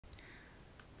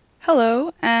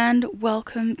Hello and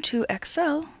welcome to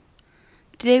Excel.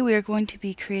 Today we are going to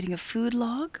be creating a food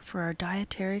log for our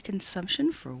dietary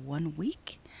consumption for 1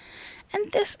 week.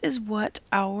 And this is what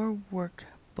our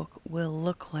workbook will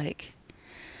look like.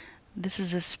 This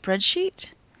is a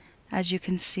spreadsheet. As you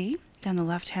can see, down the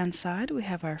left-hand side we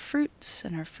have our fruits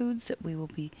and our foods that we will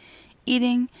be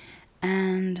eating,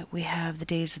 and we have the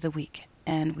days of the week,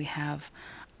 and we have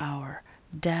our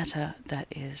data that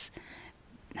has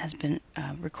been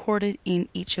recorded in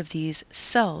each of these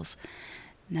cells.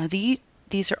 Now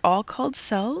these are all called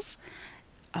cells.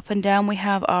 Up and down we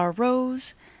have our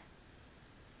rows,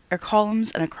 our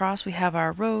columns, and across we have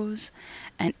our rows,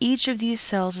 and each of these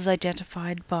cells is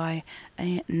identified by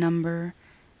a number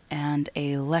and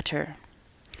a letter.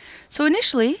 So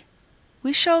initially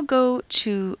we shall go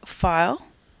to File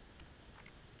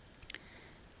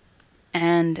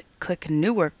and click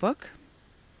New Workbook.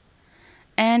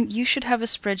 And you should have a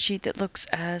spreadsheet that looks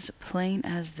as plain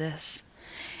as this.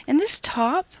 In this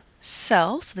top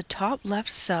cell, so the top left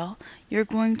cell, you're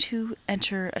going to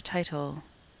enter a title.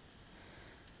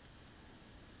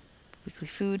 Weekly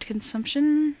food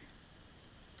consumption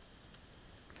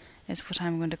is what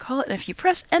I'm going to call it. And if you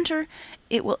press enter,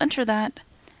 it will enter that.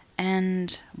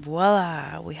 And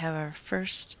voila, we have our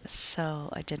first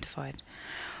cell identified.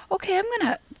 Okay, I'm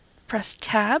going to press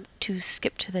tab to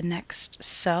skip to the next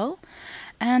cell.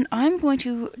 And I'm going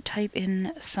to type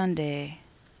in Sunday.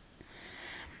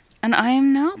 And I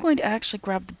am now going to actually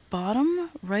grab the bottom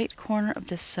right corner of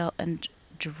this cell and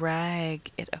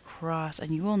drag it across.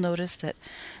 And you will notice that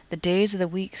the days of the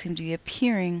week seem to be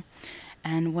appearing.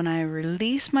 And when I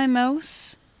release my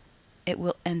mouse, it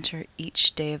will enter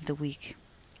each day of the week.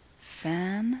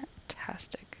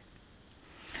 Fantastic.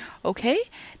 Okay,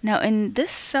 now in this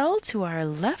cell to our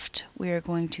left, we are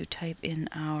going to type in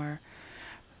our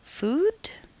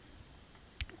food.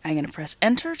 I'm going to press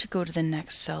enter to go to the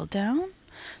next cell down.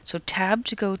 So tab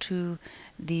to go to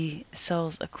the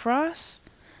cells across,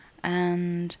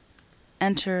 and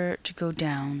enter to go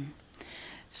down.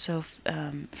 So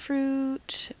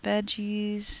fruit,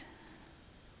 veggies,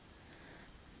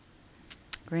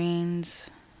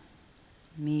 grains,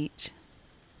 meat.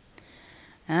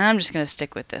 And I'm just going to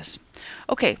stick with this.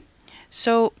 Okay,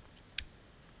 so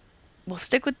we'll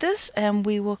stick with this and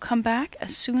we will come back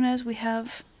as soon as we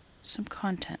have some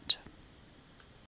content.